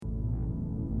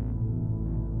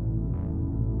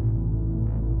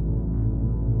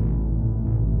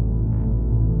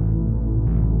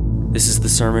This is the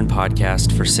sermon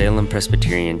podcast for Salem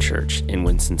Presbyterian Church in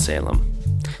Winston-Salem.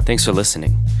 Thanks for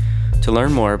listening. To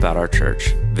learn more about our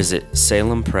church, visit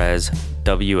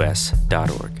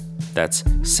salempresws.org. That's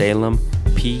Salem,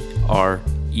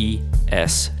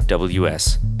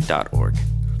 Presws.org.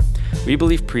 We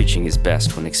believe preaching is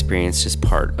best when experienced as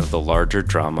part of the larger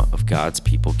drama of God's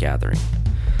people gathering.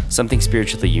 Something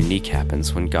spiritually unique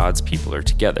happens when God's people are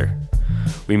together.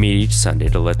 We meet each Sunday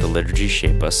to let the liturgy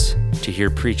shape us, to hear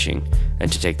preaching,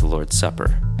 and to take the Lord's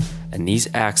Supper. And these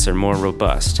acts are more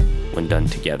robust when done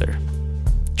together.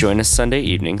 Join us Sunday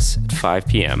evenings at 5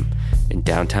 p.m. in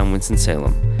downtown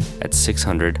Winston-Salem at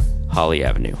 600 Holly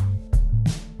Avenue.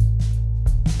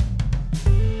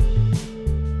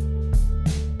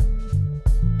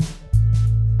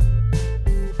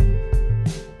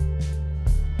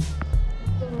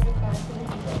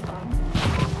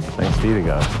 Thanks be to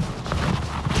God.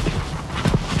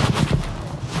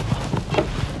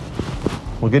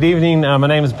 Well, good evening. My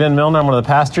name is Ben Milner. I'm one of the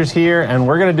pastors here, and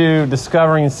we're going to do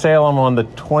Discovering Salem on the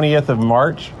 20th of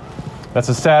March. That's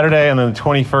a Saturday, and then the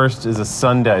 21st is a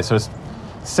Sunday. So it's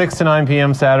 6 to 9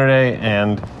 p.m. Saturday,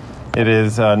 and it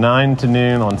is 9 to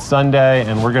noon on Sunday,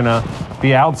 and we're going to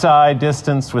be outside,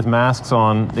 distanced, with masks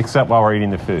on, except while we're eating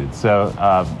the food. So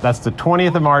that's the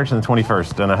 20th of March and the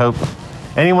 21st, and I hope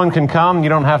anyone can come. You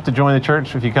don't have to join the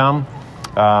church if you come.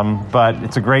 But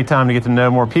it's a great time to get to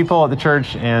know more people at the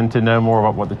church and to know more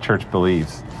about what the church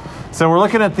believes. So we're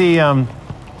looking at the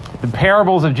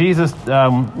parables of Jesus. We've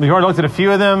already looked at a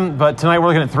few of them, but tonight we're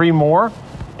looking at three more.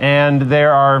 And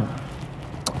there are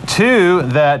two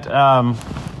that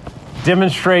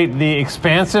demonstrate the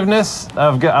expansiveness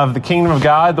of the kingdom of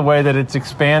God, the way that it's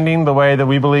expanding, the way that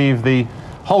we believe the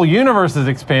whole universe is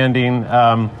expanding.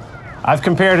 I've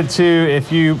compared it to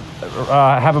if you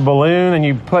have a balloon and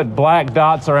you put black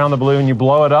dots around the balloon, you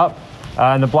blow it up,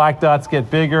 and the black dots get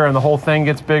bigger and the whole thing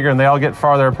gets bigger and they all get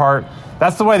farther apart.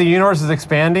 That's the way the universe is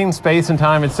expanding, space and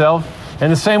time itself. In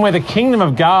the same way, the kingdom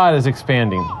of God is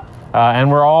expanding.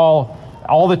 And we're all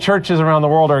the churches around the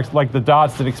world are like the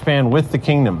dots that expand with the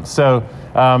kingdom. So,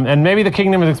 and maybe the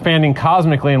kingdom is expanding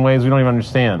cosmically in ways we don't even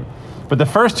understand. But the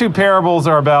first two parables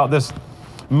are about this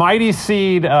mighty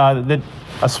seed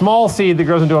a small seed that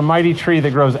grows into a mighty tree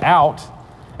that grows out.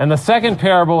 And the second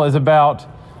parable is about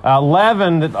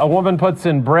leaven that a woman puts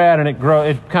in bread, and it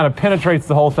kind of penetrates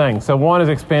the whole thing. So one is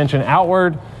expansion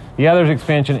outward, the other is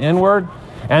expansion inward.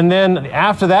 And then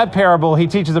after that parable, he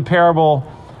teaches a parable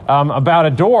about a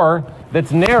door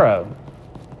that's narrow.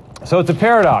 So it's a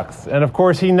paradox. And of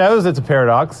course, he knows it's a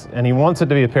paradox, and he wants it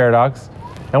to be a paradox.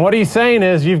 And what he's saying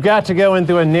is, you've got to go in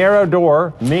through a narrow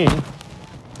door,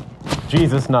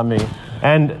 Jesus, not me.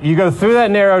 And you go through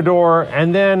that narrow door,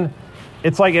 and then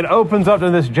it's like it opens up to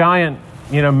this giant,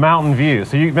 mountain view.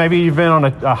 So maybe you've been on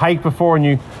a hike before, and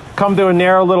you come through a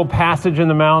narrow little passage in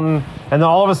the mountain, and then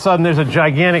all of a sudden there's a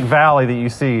gigantic valley that you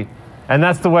see. And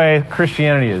that's the way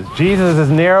Christianity is. Jesus is this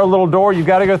narrow little door. You've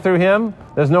got to go through him.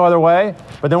 There's no other way.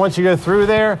 But then once you go through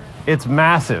there, it's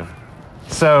massive.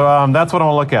 So that's what I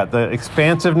want to look at, the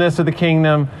expansiveness of the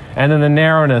kingdom and then the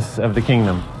narrowness of the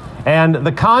kingdom. And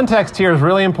the context here is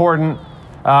really important.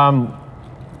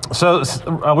 So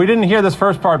we didn't hear this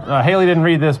first part. Haley didn't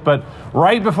read this, but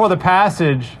right before the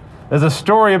passage, there's a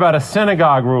story about a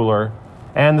synagogue ruler.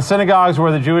 And the synagogues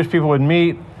where the Jewish people would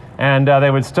meet, and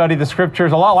they would study the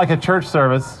scriptures, a lot like a church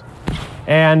service.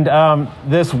 And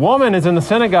this woman is in the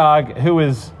synagogue who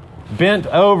is bent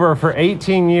over for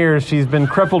 18 years. She's been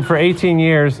crippled for 18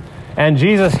 years, and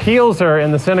Jesus heals her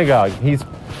in the synagogue.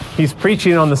 He's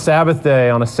preaching on the Sabbath day,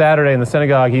 on a Saturday in the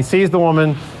synagogue. He sees the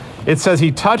woman. It says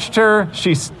he touched her,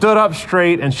 she stood up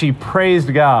straight, and she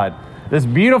praised God. This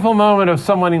beautiful moment of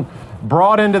someone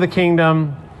brought into the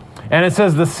kingdom. And it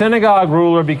says the synagogue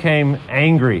ruler became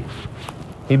angry.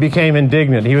 He became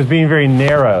indignant. He was being very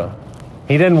narrow.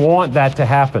 He didn't want that to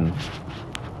happen.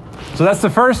 So that's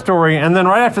the first story. And then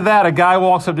right after that, a guy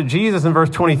walks up to Jesus in verse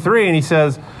 23, and he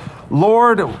says,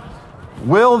 "Lord,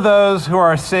 will those who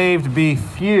are saved be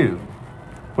few?"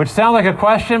 Which sounds like a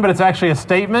question, but it's actually a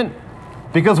statement.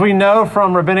 Because we know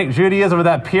from Rabbinic Judaism of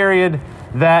that period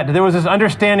that there was this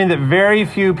understanding that very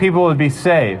few people would be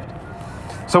saved.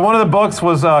 So one of the books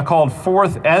was called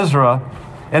 4th Ezra.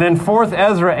 And in 4th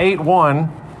Ezra 8:1,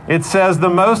 it says, "The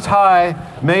Most High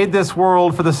made this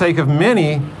world for the sake of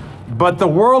many, but the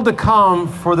world to come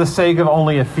for the sake of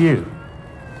only a few."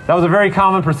 That was a very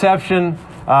common perception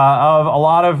of a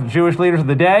lot of Jewish leaders of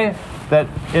the day, that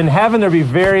in heaven there'd be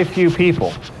very few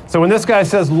people. So when this guy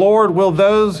says, "Lord, will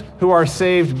those who are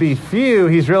saved be few?"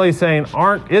 he's really saying,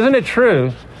 isn't it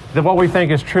true that what we think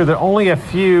is true, that only a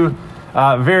few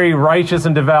very righteous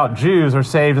and devout Jews are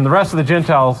saved, and the rest of the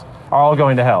Gentiles are all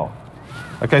going to hell.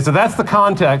 Okay, so that's the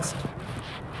context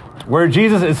where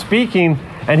Jesus is speaking,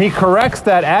 and he corrects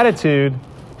that attitude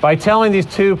by telling these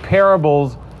two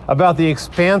parables about the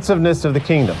expansiveness of the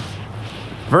kingdom.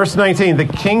 Verse 19, the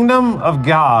kingdom of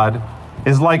God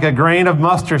is like a grain of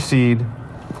mustard seed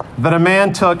that a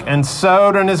man took and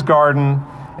sowed in his garden,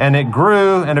 and it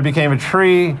grew and it became a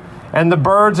tree, and the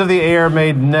birds of the air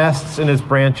made nests in its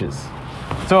branches.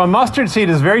 So a mustard seed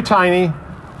is very tiny,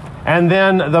 and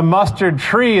then the mustard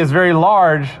tree is very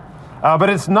large, but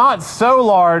it's not so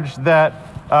large that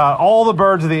all the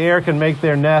birds of the air can make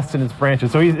their nests in its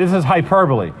branches. So this is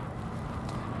hyperbole.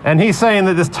 And he's saying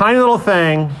that this tiny little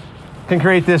thing can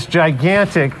create this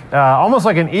gigantic, almost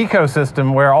like an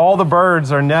ecosystem where all the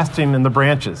birds are nesting in the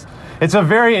branches. It's a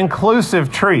very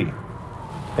inclusive tree.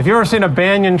 If you've ever seen a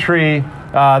banyan tree,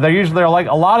 they're like,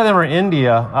 a lot of them are in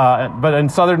India, but in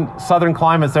southern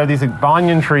climates, there are these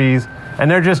banyan trees, and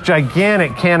they're just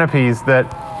gigantic canopies that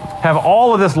have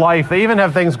all of this life. They even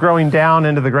have things growing down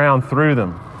into the ground through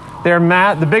them.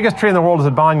 The biggest tree in the world is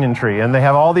a banyan tree, and they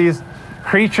have all these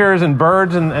creatures and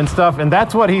birds and stuff, and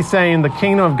that's what he's saying the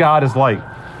kingdom of God is like.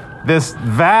 This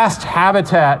vast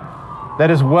habitat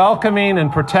that is welcoming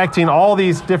and protecting all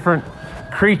these different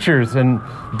creatures and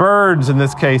birds. In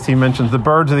this case, he mentions the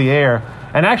birds of the air.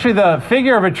 And actually the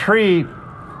figure of a tree,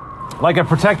 like a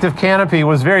protective canopy,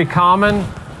 was very common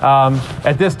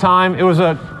at this time. It was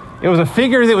a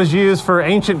figure that was used for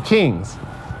ancient kings.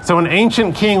 So an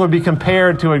ancient king would be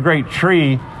compared to a great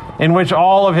tree in which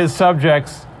all of his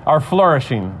subjects are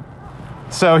flourishing.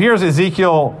 So here's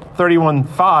Ezekiel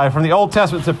 31:5 from the Old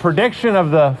Testament. It's a prediction of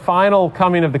the final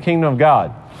coming of the kingdom of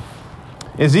God.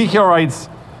 Ezekiel writes,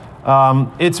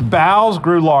 its boughs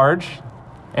grew large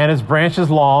and its branches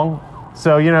long.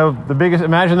 So,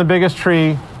 imagine the biggest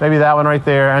tree, maybe that one right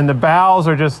there, and the boughs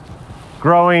are just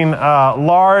growing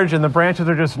large and the branches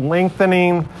are just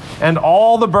lengthening, and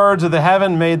all the birds of the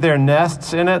heaven made their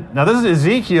nests in it. Now this is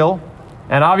Ezekiel,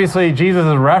 and obviously Jesus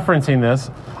is referencing this.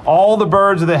 All the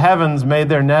birds of the heavens made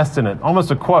their nest in it.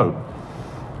 Almost a quote.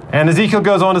 And Ezekiel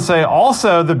goes on to say,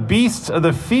 also the beasts of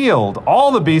the field,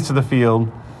 all the beasts of the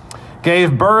field,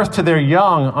 gave birth to their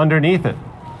young underneath it.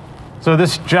 So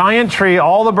this giant tree,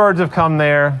 all the birds have come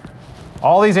there.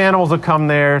 All these animals have come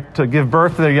there to give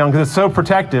birth to their young because it's so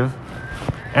protective.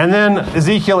 And then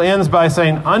Ezekiel ends by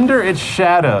saying, under its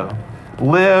shadow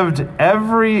lived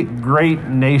every great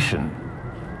nation.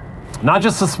 Not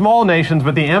just the small nations,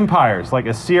 but the empires like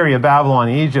Assyria, Babylon,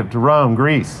 Egypt, Rome,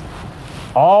 Greece.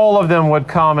 All of them would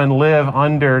come and live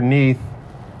underneath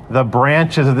the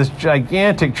branches of this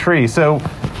gigantic tree. So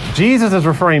Jesus is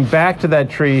referring back to that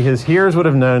tree. His hearers would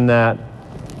have known that.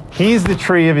 He's the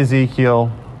tree of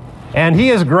Ezekiel. And he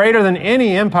is greater than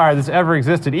any empire that's ever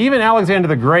existed. Even Alexander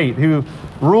the Great, who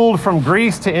ruled from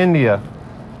Greece to India,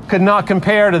 could not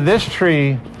compare to this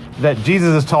tree that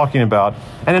Jesus is talking about.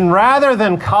 And then rather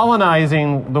than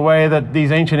colonizing the way that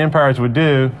these ancient empires would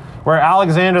do, where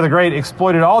Alexander the Great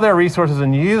exploited all their resources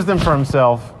and used them for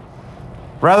himself,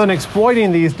 rather than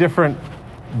exploiting these different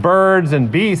birds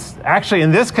and beasts, actually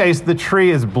in this case, the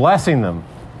tree is blessing them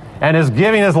and is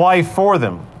giving his life for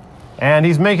them. And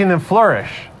he's making them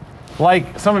flourish.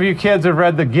 Like some of you kids have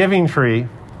read The Giving Tree,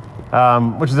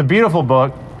 which is a beautiful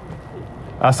book.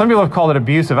 Some people have called it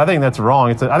abusive. I think that's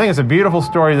wrong. I think it's a beautiful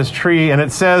story, this tree, and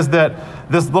it says that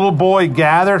this little boy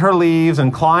gathered her leaves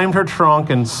and climbed her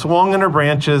trunk and swung in her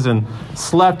branches and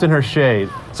slept in her shade.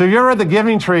 So if you ever read The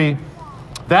Giving Tree,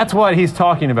 that's what he's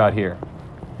talking about here.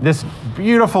 This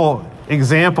beautiful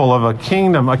example of a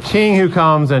kingdom, a king who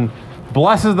comes and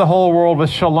blesses the whole world with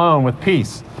shalom, with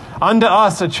peace. Unto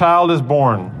us a child is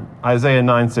born, Isaiah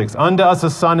 9:6. Unto us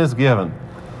a son is given,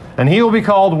 and he will be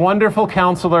called Wonderful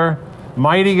Counselor,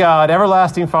 Mighty God,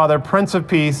 Everlasting Father, Prince of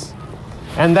Peace.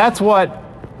 And that's what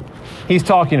he's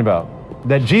talking about.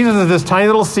 That Jesus is this tiny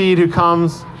little seed who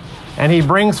comes and he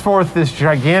brings forth this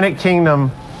gigantic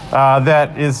kingdom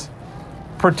that is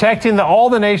protecting all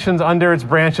the nations under its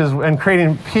branches and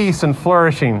creating peace and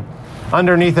flourishing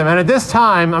underneath them. And at this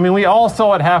time, we all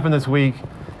saw it happen this week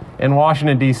in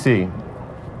Washington, D.C.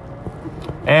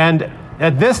 And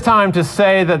at this time, to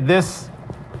say that this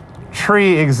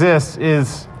tree exists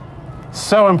is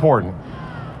so important.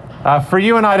 For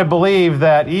you and I to believe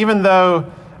that even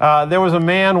though there was a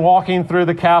man walking through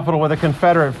the Capitol with a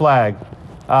Confederate flag,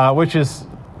 which is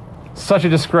such a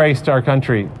disgrace to our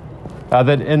country,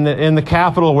 that in the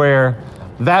Capitol where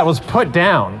that was put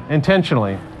down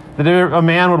intentionally, that a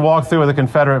man would walk through with a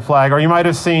Confederate flag. Or you might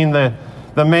have seen the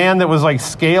man that was like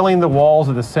scaling the walls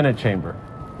of the Senate chamber.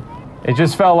 It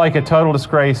just felt like a total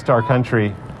disgrace to our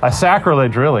country, a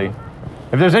sacrilege really.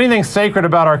 If there's anything sacred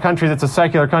about our country that's a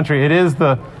secular country, it is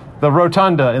the the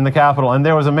rotunda in the Capitol, and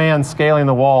there was a man scaling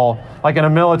the wall like in a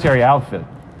military outfit.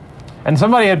 And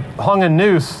somebody had hung a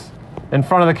noose in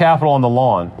front of the Capitol on the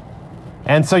lawn.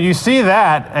 And so you see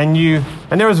that, and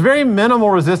there was very minimal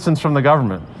resistance from the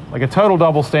government, like a total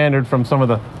double standard from some of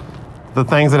the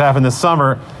things that happened this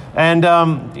summer. And,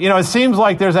 it seems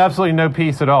like there's absolutely no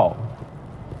peace at all.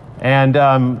 And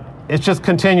it's just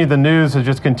continued, the news has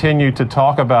just continued to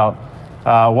talk about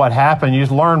what happened. You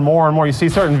just learn more and more. You see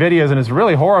certain videos, and it's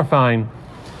really horrifying.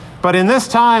 But in this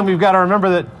time, we've got to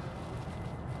remember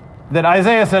that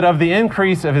Isaiah said, of the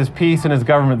increase of his peace and his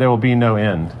government, there will be no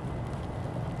end.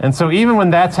 And so even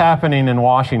when that's happening in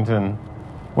Washington,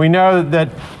 we know that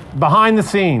behind the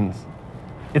scenes,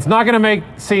 it's not going to make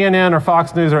CNN or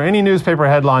Fox News or any newspaper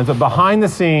headlines, but behind the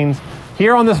scenes,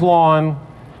 here on this lawn,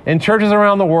 in churches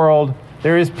around the world,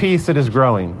 there is peace that is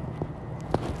growing.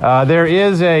 There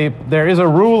is a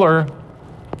ruler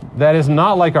that is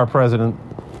not like our president,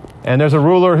 and there's a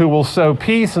ruler who will sow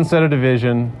peace instead of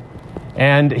division,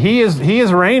 and he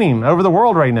is reigning over the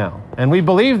world right now, and we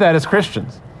believe that as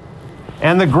Christians.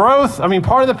 And the growth,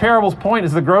 part of the parable's point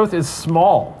is the growth is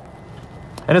small,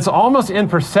 and it's almost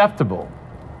imperceptible.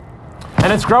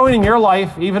 And it's growing in your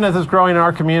life, even as it's growing in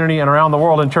our community and around the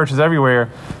world in churches everywhere.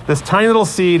 This tiny little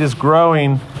seed is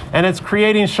growing, and it's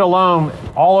creating shalom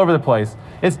all over the place.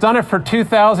 It's done it for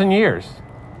 2,000 years.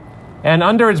 And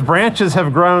under its branches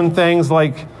have grown things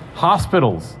like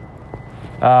hospitals,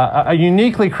 a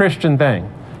uniquely Christian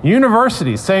thing.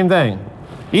 Universities, same thing.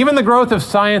 Even the growth of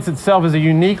science itself is a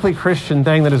uniquely Christian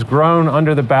thing that has grown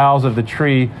under the boughs of the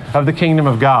tree of the kingdom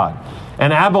of God.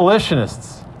 And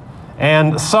abolitionists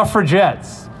and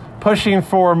suffragettes pushing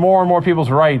for more and more people's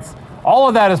rights, all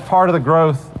of that is part of the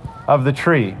growth of the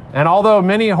tree. And although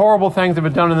many horrible things have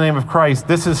been done in the name of Christ,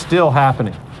 this is still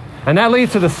happening. And that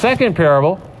leads to the second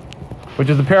parable, which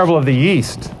is the parable of the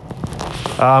yeast,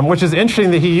 which is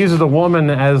interesting that he uses a woman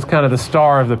as kind of the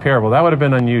star of the parable. That would have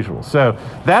been unusual. So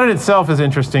that in itself is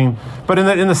interesting. But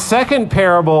in the second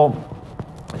parable,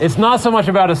 it's not so much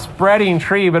about a spreading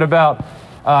tree, but about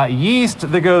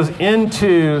yeast that goes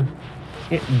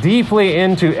deeply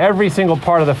into every single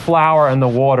part of the flour and the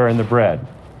water and the bread.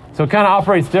 So it kind of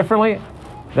operates differently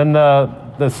than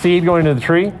the seed going into the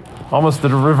tree, almost the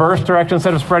reverse direction.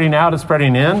 Instead of spreading out, it's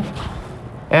spreading in.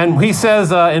 And he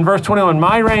says in verse 21,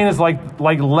 my reign is like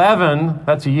leaven,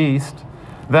 that's yeast,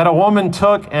 that a woman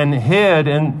took and hid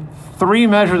in 3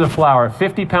 measures of flour,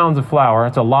 50 pounds of flour,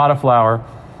 it's a lot of flour,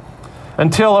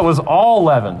 until it was all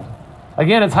leavened.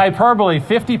 Again, it's hyperbole,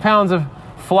 50 pounds of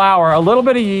flour, a little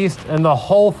bit of yeast, and the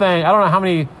whole thing. I don't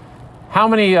know how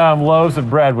many loaves of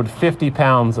bread would 50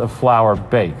 pounds of flour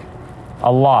bake?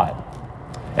 A lot.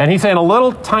 And he's saying a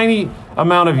little tiny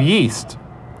amount of yeast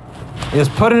is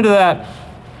put into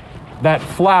that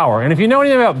flour. And if you know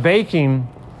anything about baking,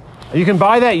 you can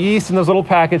buy that yeast in those little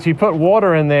packets. You put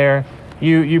water in there,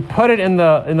 you put it in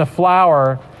the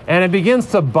flour, and it begins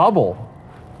to bubble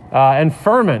and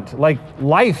ferment. Like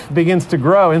life begins to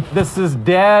grow. And this is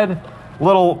dead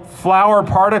little flour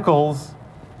particles,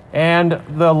 and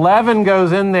the leaven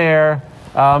goes in there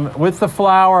with the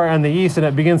flour and the yeast, and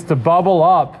it begins to bubble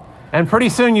up. And pretty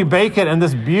soon you bake it, and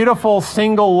this beautiful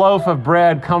single loaf of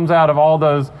bread comes out of all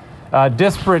those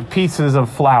disparate pieces of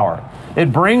flour.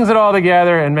 It brings it all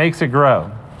together and makes it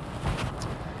grow.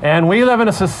 And we live in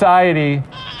a society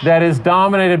that is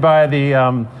dominated by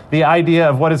the idea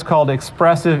of what is called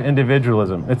expressive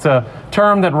individualism. It's a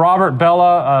term that Robert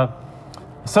Bellah,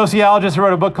 a sociologist who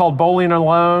wrote a book called Bowling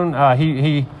Alone,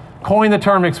 he coined the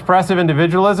term expressive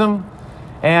individualism.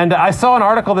 And I saw an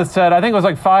article that said, I think it was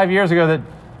like 5 years ago,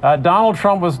 that Donald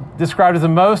Trump was described as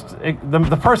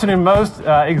the person who most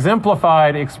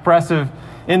exemplified expressive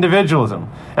individualism.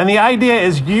 And the idea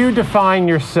is you define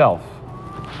yourself.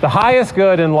 The highest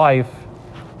good in life,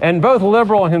 and both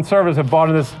liberal and conservatives have bought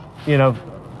into this,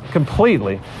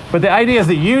 completely. But the idea is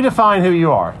that you define who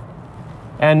you are.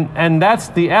 And that's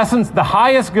the essence. The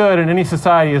highest good in any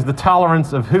society is the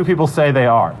tolerance of who people say they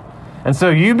are. And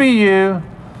so you be you,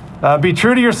 be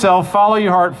true to yourself, follow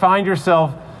your heart, find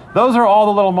yourself. Those are all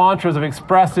the little mantras of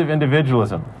expressive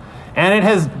individualism. And it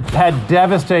has had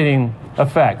devastating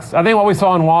effects. I think what we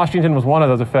saw in Washington was one of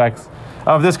those effects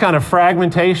of this kind of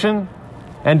fragmentation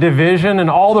and division and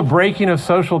all the breaking of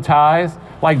social ties,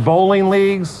 like bowling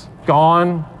leagues,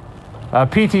 gone,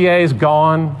 PTAs,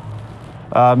 gone,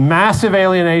 massive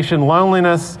alienation,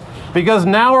 loneliness, because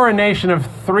now we're a nation of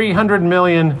 300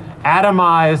 million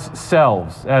atomized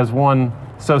selves, as one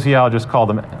sociologists call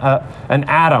them, an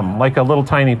atom, like a little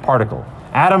tiny particle.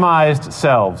 Atomized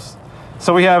selves.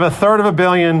 So we have 1/3 of a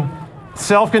billion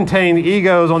self-contained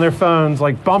egos on their phones,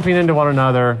 like bumping into one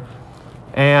another,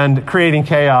 and creating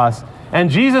chaos. And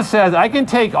Jesus says, I can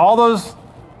take all those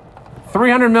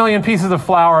 300 million pieces of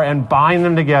flour and bind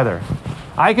them together.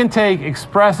 I can take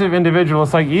expressive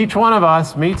individualists like each one of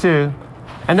us, me too,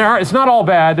 and it's not all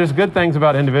bad, there's good things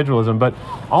about individualism, but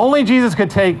only Jesus could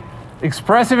take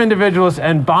expressive individualists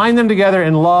and bind them together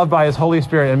in love by his Holy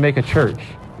Spirit and make a church.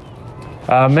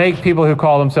 Make people who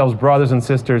call themselves brothers and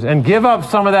sisters and give up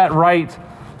some of that right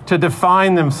to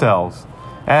define themselves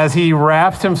as he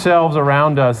wraps himself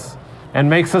around us and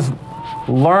makes us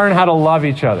learn how to love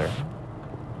each other.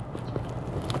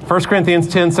 1 Corinthians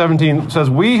 10:17 says,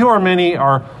 we who are many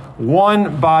are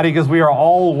one body because we are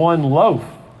all one loaf.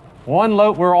 One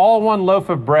loaf, we're all one loaf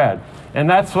of bread. And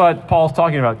that's what Paul's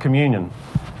talking about, communion.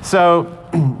 So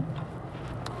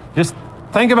just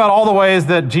think about all the ways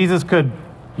that Jesus could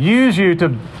use you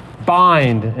to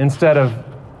bind instead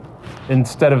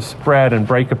of spread and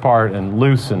break apart and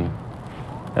loosen.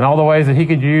 And all the ways that he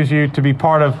could use you to be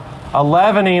part of a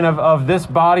leavening of this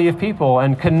body of people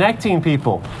and connecting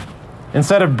people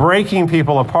instead of breaking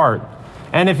people apart.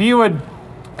 And if you would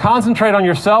concentrate on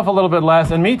yourself a little bit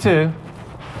less, and me too,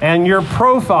 and your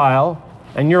profile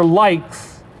and your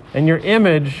likes and your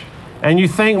image, and you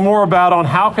think more about on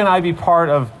how can I be part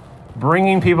of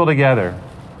bringing people together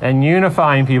and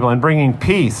unifying people and bringing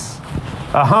peace.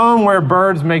 A home where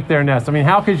birds make their nests. I mean,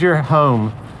 how could your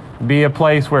home be a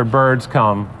place where birds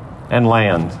come and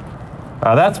land?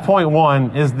 That's point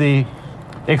one, is the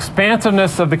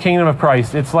expansiveness of the kingdom of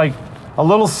Christ. It's like a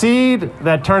little seed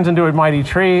that turns into a mighty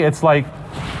tree. It's like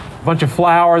a bunch of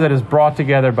flour that is brought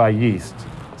together by yeast.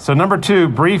 So number two,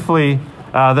 briefly,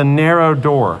 the narrow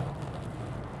door.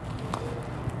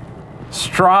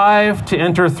 Strive to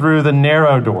enter through the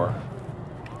narrow door.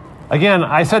 Again,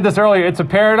 I said this earlier, it's a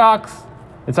paradox,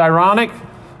 it's ironic,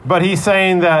 but he's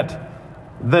saying that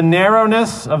the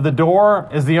narrowness of the door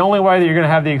is the only way that you're going to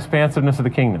have the expansiveness of the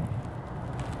kingdom.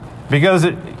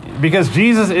 Because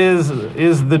Jesus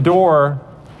is the door.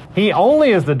 He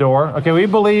only is the door. Okay, we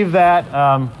believe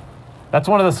that that's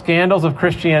one of the scandals of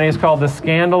Christianity. It's called the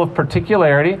scandal of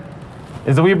particularity,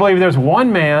 is that we believe there's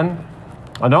one man,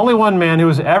 and only one man, who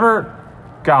is ever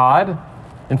God.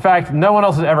 In fact, no one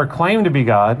else has ever claimed to be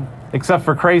God, except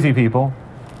for crazy people.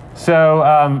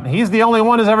 So he's the only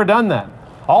one who's ever done that.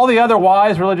 All the other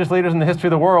wise religious leaders in the history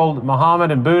of the world,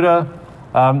 Muhammad and Buddha,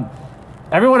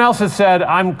 everyone else has said,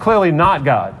 I'm clearly not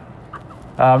God.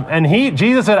 And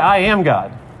Jesus said, I am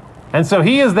God. And so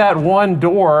he is that one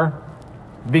door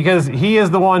because he is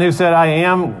the one who said, I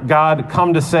am God,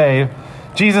 come to save.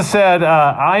 Jesus said,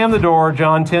 I am the door,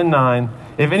 John 10:9.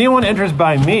 If anyone enters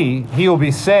by me, he will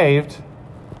be saved.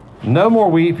 No more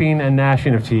weeping and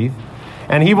gnashing of teeth.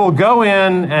 And he will go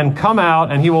in and come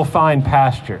out, and he will find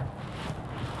pasture.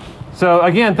 So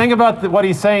again, think about what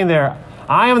he's saying there.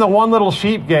 I am the one little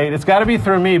sheep gate. It's got to be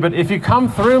through me. But if you come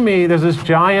through me, there's this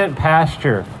giant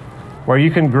pasture where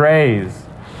you can graze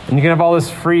and you can have all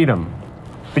this freedom.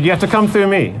 But you have to come through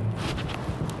me.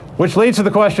 Which leads to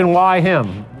the question, why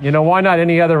him? Why not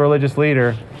any other religious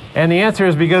leader? And the answer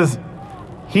is because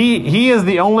he is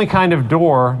the only kind of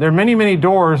door. There are many, many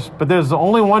doors, but there's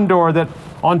only one door that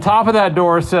on top of that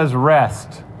door says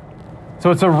rest.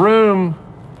 So it's a room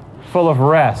full of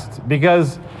rest,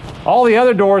 because all the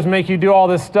other doors make you do all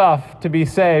this stuff to be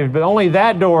saved, but only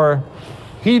that door,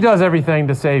 he does everything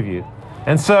to save you.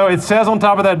 And so it says on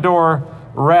top of that door,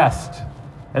 rest.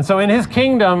 And so in his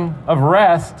kingdom of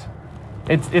rest,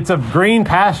 it's a green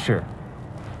pasture.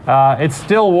 It's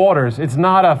still waters. It's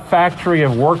not a factory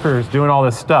of workers doing all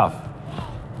this stuff.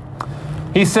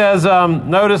 He says,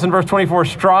 notice in verse 24,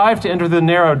 strive to enter the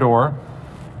narrow door.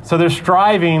 So they're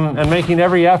striving and making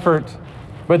every effort.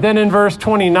 But then in verse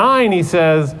 29, he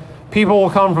says, people will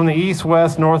come from the east,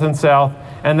 west, north, and south,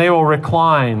 and they will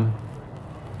recline.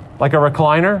 Like a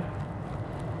recliner.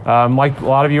 Like a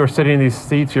lot of you are sitting in these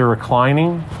seats, you're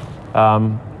reclining.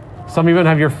 Some even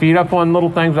have your feet up on little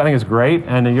things, I think it's great,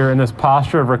 and you're in this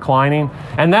posture of reclining.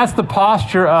 And that's the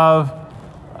posture of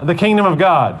the kingdom of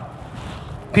God.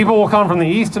 People will come from the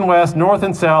east and west, north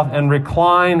and south, and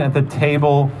recline at the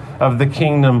table of the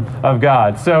kingdom of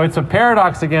God. So it's a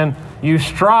paradox again. You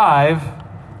strive,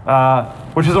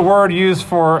 which is a word used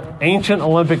for ancient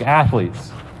Olympic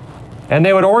athletes. And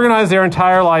they would organize their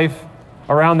entire life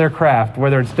around their craft,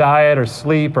 whether it's diet or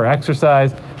sleep or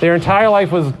exercise. Their entire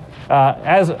life was,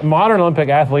 as modern Olympic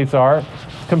athletes are,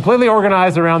 completely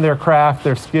organized around their craft,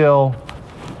 their skill.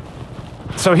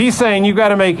 So he's saying you've got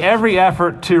to make every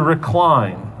effort to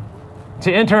recline,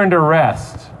 to enter into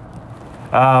rest.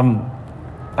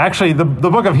 Actually, the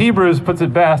book of Hebrews puts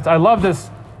it best. I love this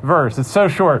verse. It's so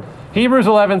short. Hebrews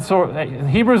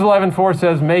 11:4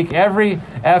 says, make every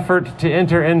effort to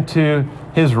enter into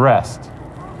his rest.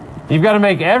 You've got to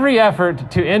make every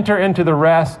effort to enter into the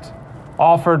rest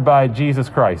offered by Jesus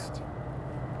Christ.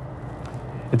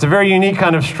 It's a very unique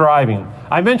kind of striving.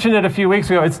 I mentioned it a few weeks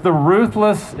ago. It's the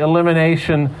ruthless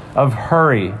elimination of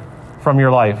hurry from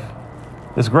your life.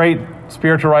 This great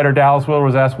spiritual writer, Dallas Willard,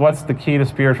 was asked, what's the key to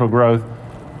spiritual growth?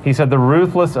 He said, the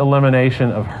ruthless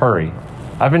elimination of hurry.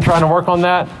 I've been trying to work on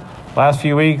that last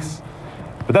few weeks.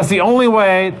 But that's the only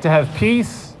way to have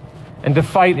peace and to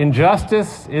fight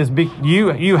injustice is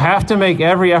you have to make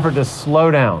every effort to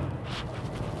slow down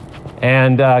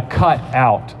and cut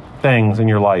out things in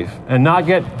your life and not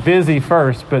get busy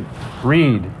first, but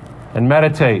read and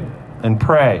meditate and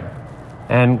pray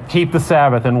and keep the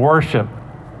Sabbath and worship.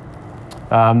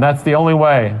 That's the only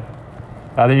way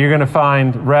that you're going to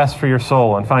find rest for your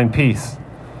soul and find peace.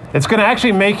 It's going to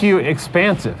actually make you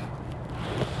expansive.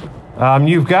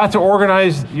 You've got to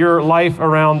organize your life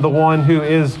around the one who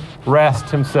is rest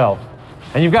himself.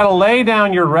 And you've got to lay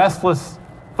down your restless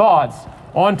thoughts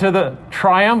onto the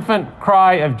triumphant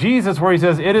cry of Jesus where he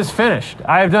says, it is finished.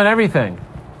 I have done everything.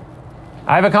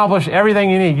 I've accomplished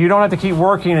everything you need. You don't have to keep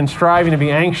working and striving to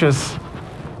be anxious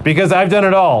because I've done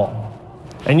it all.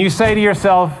 And you say to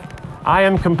yourself, I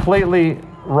am completely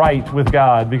right with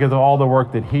God because of all the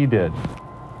work that he did.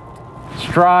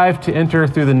 Strive to enter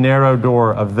through the narrow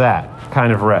door of that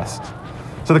kind of rest.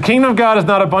 So the kingdom of God is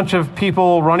not a bunch of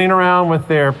people running around with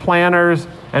their planners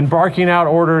and barking out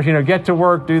orders, get to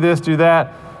work, do this, do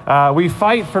that. We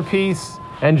fight for peace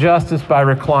and justice by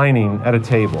reclining at a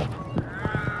table,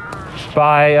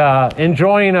 by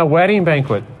enjoying a wedding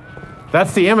banquet.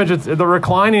 That's the image. The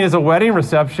reclining is a wedding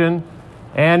reception.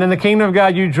 And in the kingdom of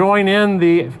God, you join in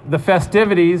the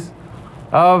festivities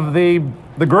of the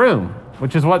groom,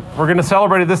 which is what we're going to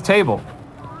celebrate at this table,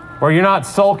 where you're not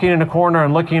sulking in a corner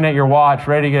and looking at your watch,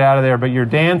 ready to get out of there, but you're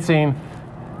dancing,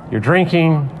 you're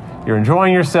drinking, you're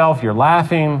enjoying yourself, you're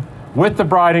laughing with the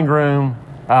bride and groom,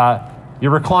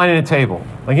 you're reclining at a table.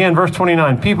 Again, verse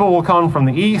 29, people will come from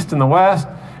the east and the west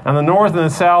and the north and the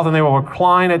south, and they will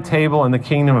recline at table in the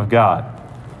kingdom of God.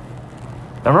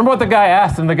 Now remember what the guy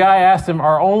asked him. The guy asked him,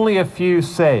 are only a few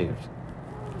saved?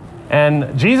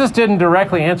 And Jesus didn't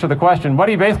directly answer the question. What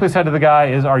he basically said to the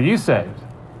guy is, are you saved?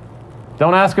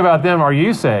 Don't ask about them, are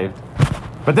you saved?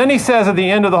 But then he says at the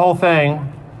end of the whole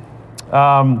thing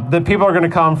that people are going to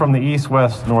come from the east,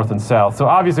 west, north, and south. So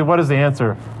obviously, what is the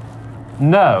answer?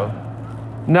 No.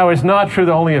 No, it's not true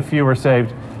that only a few are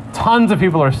saved. Tons of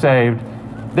people are saved.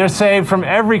 They're saved from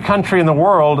every country in the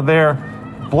world. They're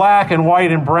black and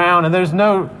white and brown, and there's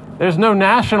no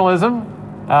nationalism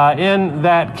in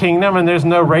that kingdom, and there's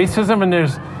no racism, and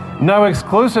there's no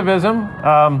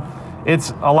exclusivism.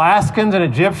 It's Alaskans and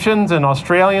Egyptians and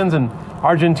Australians and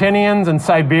Argentinians and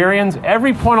Siberians,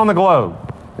 every point on the globe.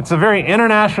 It's a very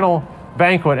international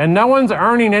banquet, and no one's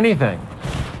earning anything.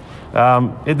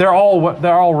 They're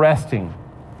all resting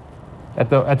at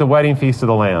the wedding feast of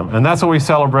the Lamb, and that's what we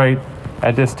celebrate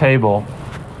at this table.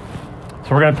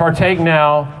 So we're going to partake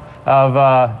now of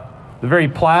the very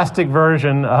plastic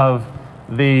version of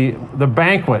the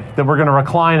banquet that we're going to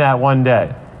recline at one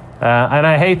day. And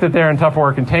I hate that they're in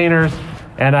Tupperware containers,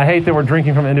 and I hate that we're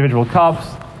drinking from individual cups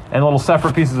and little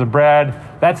separate pieces of bread.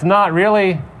 That's not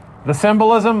really the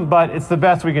symbolism, but it's the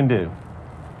best we can do.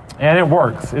 And it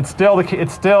works. It's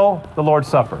still the Lord's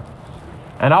Supper.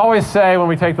 And I always say when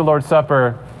we take the Lord's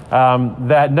Supper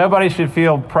that nobody should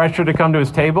feel pressure to come to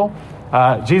his table.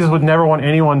 Jesus would never want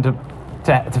anyone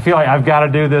to feel like I've got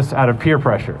to do this out of peer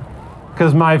pressure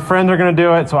because my friends are going to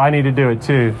do it, so I need to do it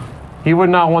too. He would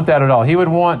not want that at all. He would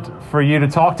want for you to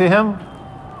talk to him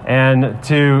and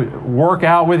to work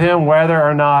out with him whether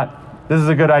or not this is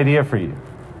a good idea for you.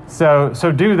 So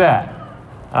do that.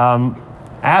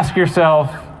 Ask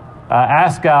yourself,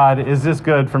 ask God, is this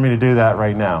good for me to do that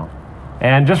right now?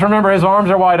 And just remember, his arms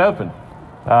are wide open.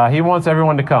 He wants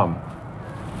everyone to come.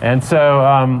 And so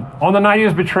on the night he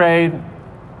was betrayed,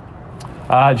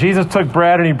 Jesus took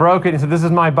bread and he broke it. He said, this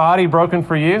is my body broken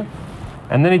for you.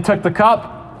 And then he took the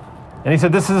cup and he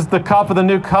said, this is the cup of the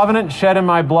new covenant shed in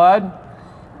my blood.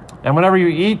 And whenever you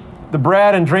eat the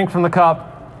bread and drink from the cup,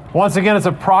 once again, it's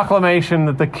a proclamation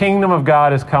that the kingdom of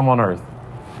God has come on earth.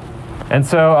 And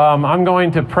so I'm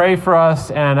going to pray for us.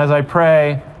 And as I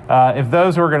pray, if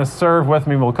those who are going to serve with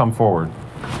me will come forward.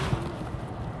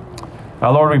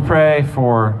 Lord, we pray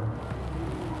for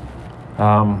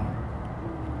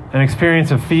an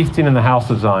experience of feasting in the house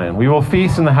of Zion. We will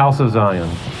feast in the house of Zion.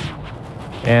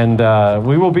 And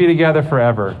we will be together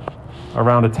forever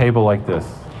around a table like this.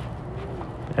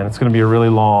 And it's going to be a really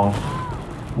long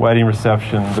wedding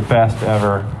reception, the best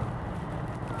ever,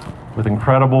 with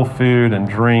incredible food and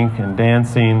drink and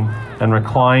dancing and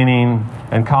reclining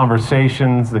and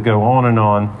conversations that go on and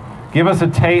on. Give us a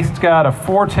taste, God, a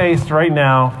foretaste right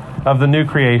now of the new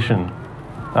creation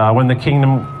when the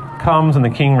kingdom comes and the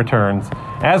King returns.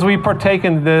 As we partake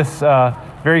in this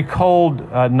very cold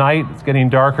night, it's getting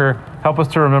darker, help us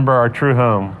to remember our true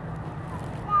home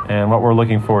and what we're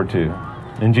looking forward to.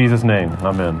 In Jesus' name,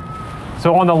 amen.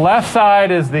 So on the left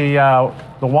side is the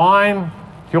wine.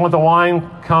 If you want the wine,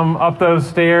 come up those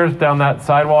stairs, down that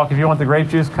sidewalk. If you want the grape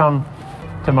juice, come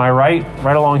to my right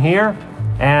along here.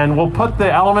 And we'll put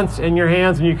the elements in your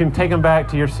hands, and you can take them back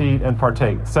to your seat and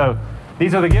partake. So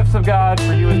these are the gifts of God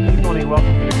for you as people, and He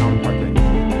welcomes you.